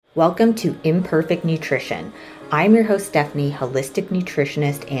Welcome to Imperfect Nutrition. I'm your host, Stephanie, holistic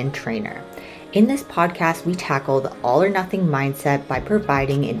nutritionist and trainer. In this podcast, we tackle the all or nothing mindset by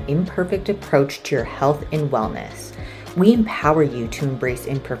providing an imperfect approach to your health and wellness. We empower you to embrace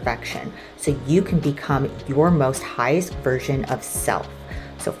imperfection so you can become your most highest version of self.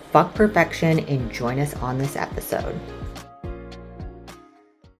 So fuck perfection and join us on this episode.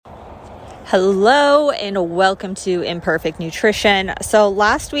 Hello and welcome to Imperfect Nutrition. So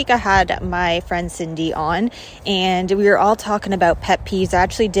last week I had my friend Cindy on and we were all talking about pet peeves. I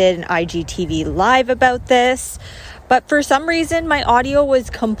actually did an IGTV live about this, but for some reason my audio was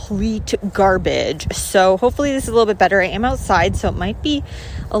complete garbage. So hopefully this is a little bit better. I am outside, so it might be,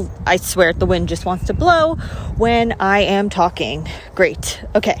 I swear the wind just wants to blow when I am talking. Great.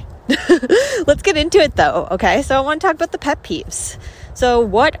 Okay. Let's get into it though. Okay. So I want to talk about the pet peeves. So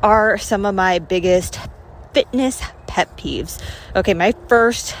what are some of my biggest fitness pet peeves? Okay, my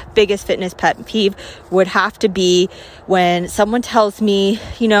first biggest fitness pet peeve would have to be when someone tells me,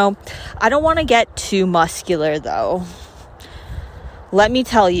 I don't want to get too muscular though. Let me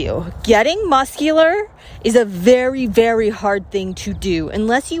tell you, getting muscular is a very, very hard thing to do.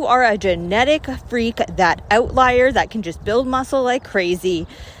 Unless you are a genetic freak, that outlier that can just build muscle like crazy,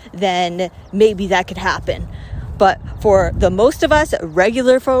 then maybe that could happen. But for the most of us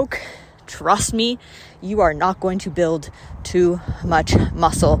regular folk, trust me, you are not going to build too much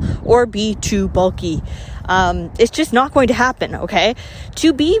muscle or be too bulky. It's just not going to happen, okay?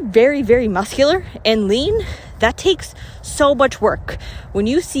 To be very, very muscular and lean, that takes so much work. When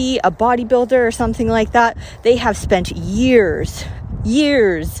you see a bodybuilder or something like that, they have spent years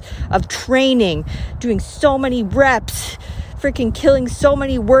of training, doing so many reps, freaking killing so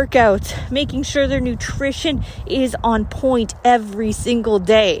many workouts, making sure their nutrition is on point every single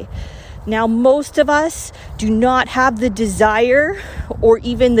day. Now, most of us do not have the desire or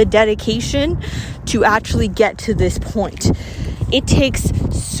even the dedication to actually get to this point. It takes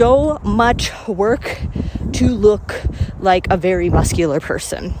so much work to look like a very muscular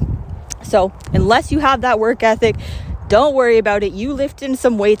person. So unless you have that work ethic, don't worry about it. You lifting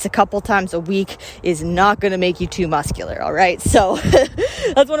some weights a couple times a week is not going to make you too muscular, all right? So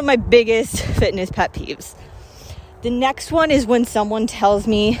that's one of my biggest fitness pet peeves. The next one is when someone tells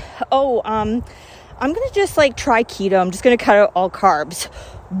me, I'm going to just try keto. I'm just going to cut out all carbs.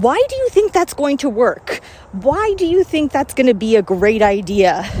 Why do you think that's going to work? Why do you think that's going to be a great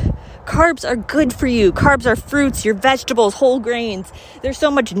idea? Carbs are good for you. Carbs are fruits, your vegetables, whole grains. There's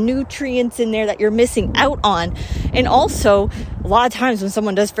so much nutrients in there that you're missing out on. And also, a lot of times when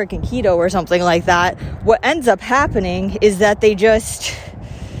someone does freaking keto or something like that, what ends up happening is that they just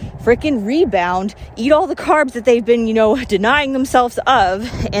freaking rebound, eat all the carbs that they've been, denying themselves of,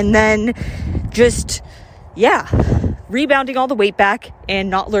 and then just, rebounding all the weight back and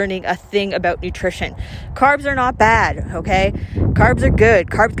not learning a thing about nutrition. Carbs are not bad, okay? Carbs are good.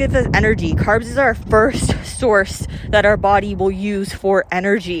 Carbs give us energy. Carbs is our first source that our body will use for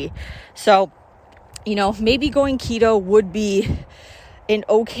energy. So, maybe going keto would be an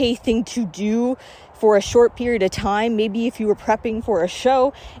okay thing to do for a short period of time. Maybe if you were prepping for a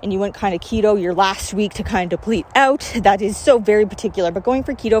show and you went kind of keto your last week to kind of deplete out, that is so very particular. But going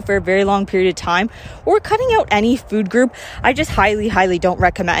for keto for a very long period of time or cutting out any food group, I just highly, highly don't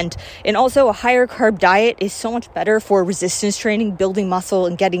recommend. And also a higher carb diet is so much better for resistance training, building muscle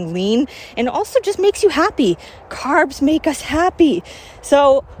and getting lean. And also just makes you happy. Carbs make us happy.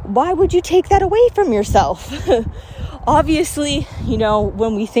 So why would you take that away from yourself? Obviously,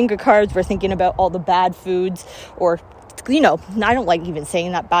 when we think of carbs, we're thinking about all the bad foods or, I don't like even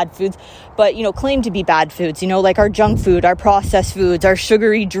saying that bad foods, but, claim to be bad foods, like our junk food, our processed foods, our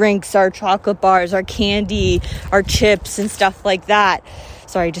sugary drinks, our chocolate bars, our candy, our chips and stuff like that.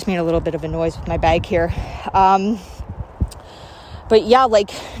 Sorry, I just made a little bit of a noise with my bag here. But yeah,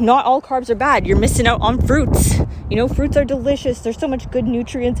 not all carbs are bad. You're missing out on fruits. Fruits are delicious. There's so much good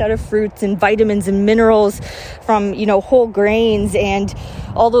nutrients out of fruits and vitamins and minerals from, whole grains and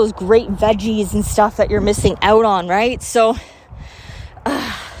all those great veggies and stuff that you're missing out on, right? So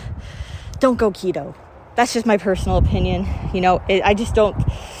don't go keto. That's just my personal opinion. I just don't.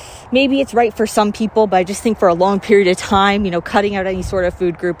 Maybe it's right for some people, but I just think for a long period of time, cutting out any sort of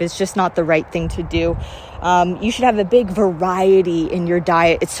food group is just not the right thing to do. You should have a big variety in your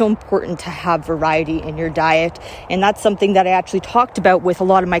diet. It's so important to have variety in your diet. And that's something that I actually talked about with a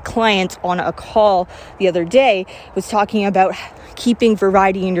lot of my clients on a call the other day, was talking about keeping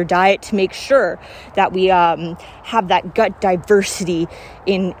variety in your diet to make sure that we have that gut diversity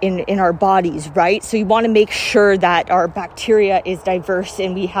in our bodies, right? So you want to make sure that our bacteria is diverse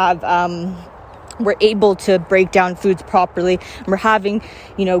and we have we're able to break down foods properly, and we're having,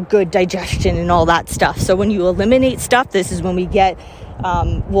 good digestion and all that stuff. So when you eliminate stuff, this is when we get,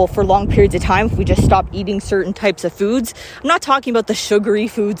 for long periods of time, if we just stop eating certain types of foods. I'm not talking about the sugary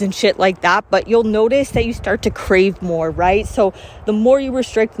foods and shit like that, but you'll notice that you start to crave more, right? So the more you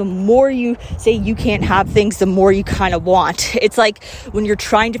restrict, the more you say you can't have things, the more you kind of want. It's like when you're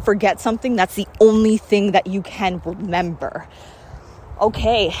trying to forget something, that's the only thing that you can remember.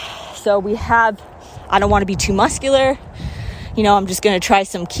 Okay, so we have, I don't want to be too muscular. I'm just going to try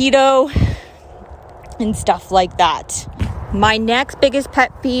some keto and stuff like that. My next biggest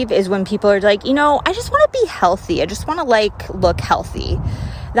pet peeve is when people are like, I just want to be healthy. I just want to look healthy.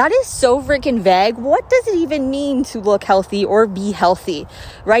 That is so freaking vague. What does it even mean to look healthy or be healthy,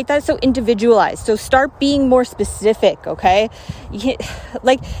 right? That's so individualized. So start being more specific, okay?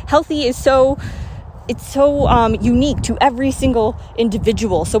 Healthy is so unique to every single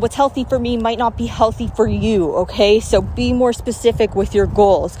individual. So what's healthy for me might not be healthy for you, okay? So be more specific with your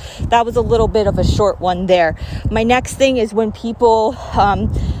goals. That was a little bit of a short one there. My next thing is when people,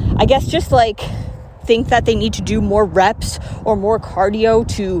 think that they need to do more reps or more cardio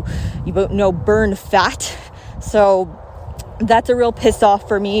to, burn fat. So that's a real piss off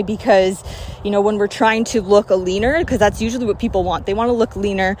for me because, when we're trying to look leaner, because that's usually what people want. They want to look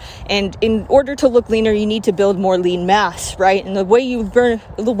leaner. And in order to look leaner, you need to build more lean mass, right? And the way you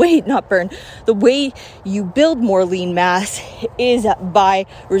build more lean mass is by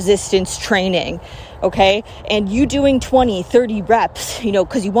resistance training. Okay. And you doing 20, 30 reps,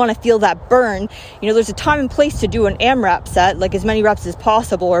 because you want to feel that burn, there's a time and place to do an AMRAP set, like as many reps as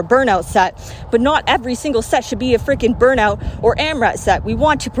possible, or a burnout set, but not every single set should be a freaking burnout or AMRAP set. We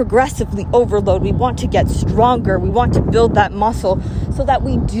want to progressively overload. We want to get stronger. We want to build that muscle so that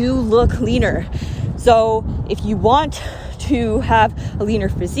we do look leaner. So if you want to have a leaner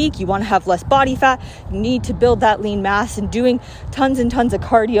physique, you want to have less body fat, you need to build that lean mass, and doing tons and tons of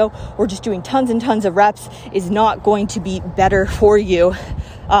cardio or just doing tons and tons of reps is not going to be better for you.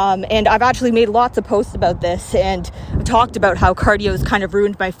 And I've actually made lots of posts about this and talked about how cardio has kind of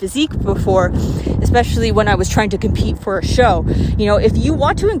ruined my physique before, especially when I was trying to compete for a show. If you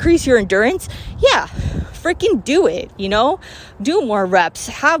want to increase your endurance, yeah, freaking do it, do more reps,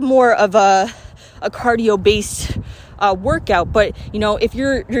 have more of a cardio based workout. But if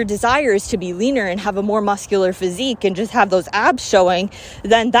your desire is to be leaner and have a more muscular physique and just have those abs showing,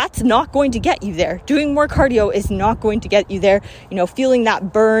 then that's not going to get you there. Doing more cardio is not going to get you there. Feeling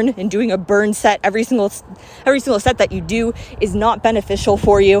that burn and doing a burn set every single set that you do is not beneficial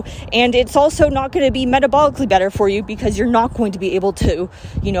for you, and it's also not going to be metabolically better for you because you're not going to be able to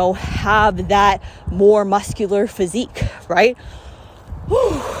have that more muscular physique, right?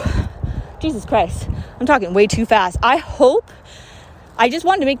 Whew. Jesus Christ, I'm talking way too fast. I just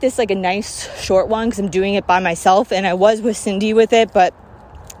wanted to make this like a nice short one because I'm doing it by myself, and I was with Cindy with it, but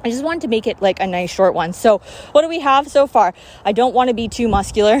I just wanted to make it like a nice short one. So what do we have so far? I don't want to be too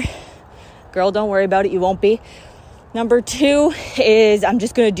muscular. Girl, don't worry about it. You won't be. Number 2 is I'm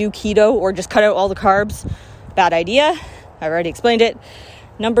just going to do keto or just cut out all the carbs. Bad idea. I already explained it.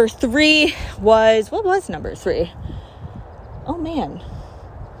 Number 3 was, what was number 3? Oh man,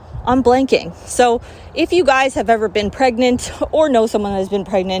 I'm blanking. So if you guys have ever been pregnant or know someone that has been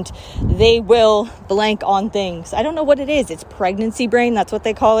pregnant, they will blank on things. I don't know what it is. It's pregnancy brain. That's what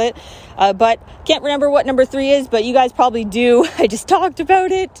they call it. But can't remember what number 3 is, but you guys probably do. I just talked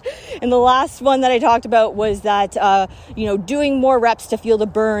about it. And the last one that I talked about was that, doing more reps to feel the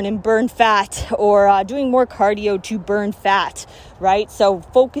burn and burn fat, or doing more cardio to burn fat, right? So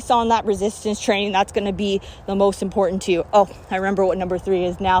focus on that resistance training. That's going to be the most important to you. Oh, I remember what number 3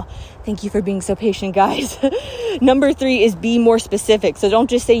 is now. Thank you for being so patient, guys. Number 3 is be more specific. So don't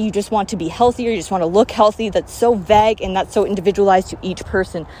just say you just want to be healthy or you just want to look healthy. That's so vague and that's so individualized to each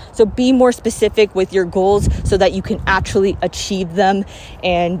person. So be more specific with your goals so that you can actually achieve them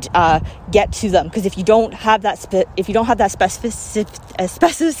and get to them. Because if you don't have that specificity,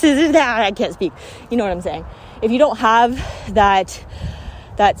 I can't speak. You know what I'm saying? If you don't have that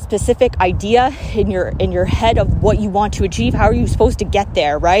specific idea in your head of what you want to achieve, how are you supposed to get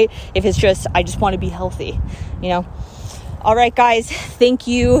there, right? If it's just, I just want to be healthy, All right, guys, thank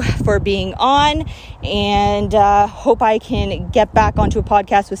you for being on, and hope I can get back onto a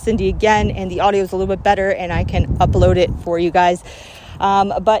podcast with Cindy again and the audio is a little bit better and I can upload it for you guys.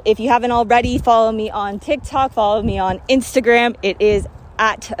 But if you haven't already, follow me on TikTok, follow me on Instagram. It is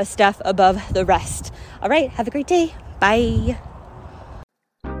at a step above the rest. All right, have a great day. Bye.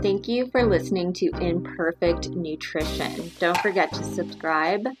 Thank you for listening to Imperfect Nutrition. Don't forget to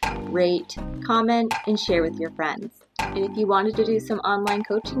subscribe, rate, comment, and share with your friends. And if you wanted to do some online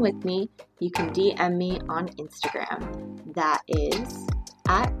coaching with me, you can DM me on Instagram. That is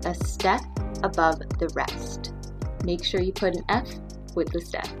at a step above the rest. Make sure you put an F with the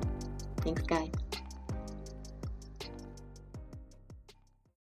step. Thanks, guys.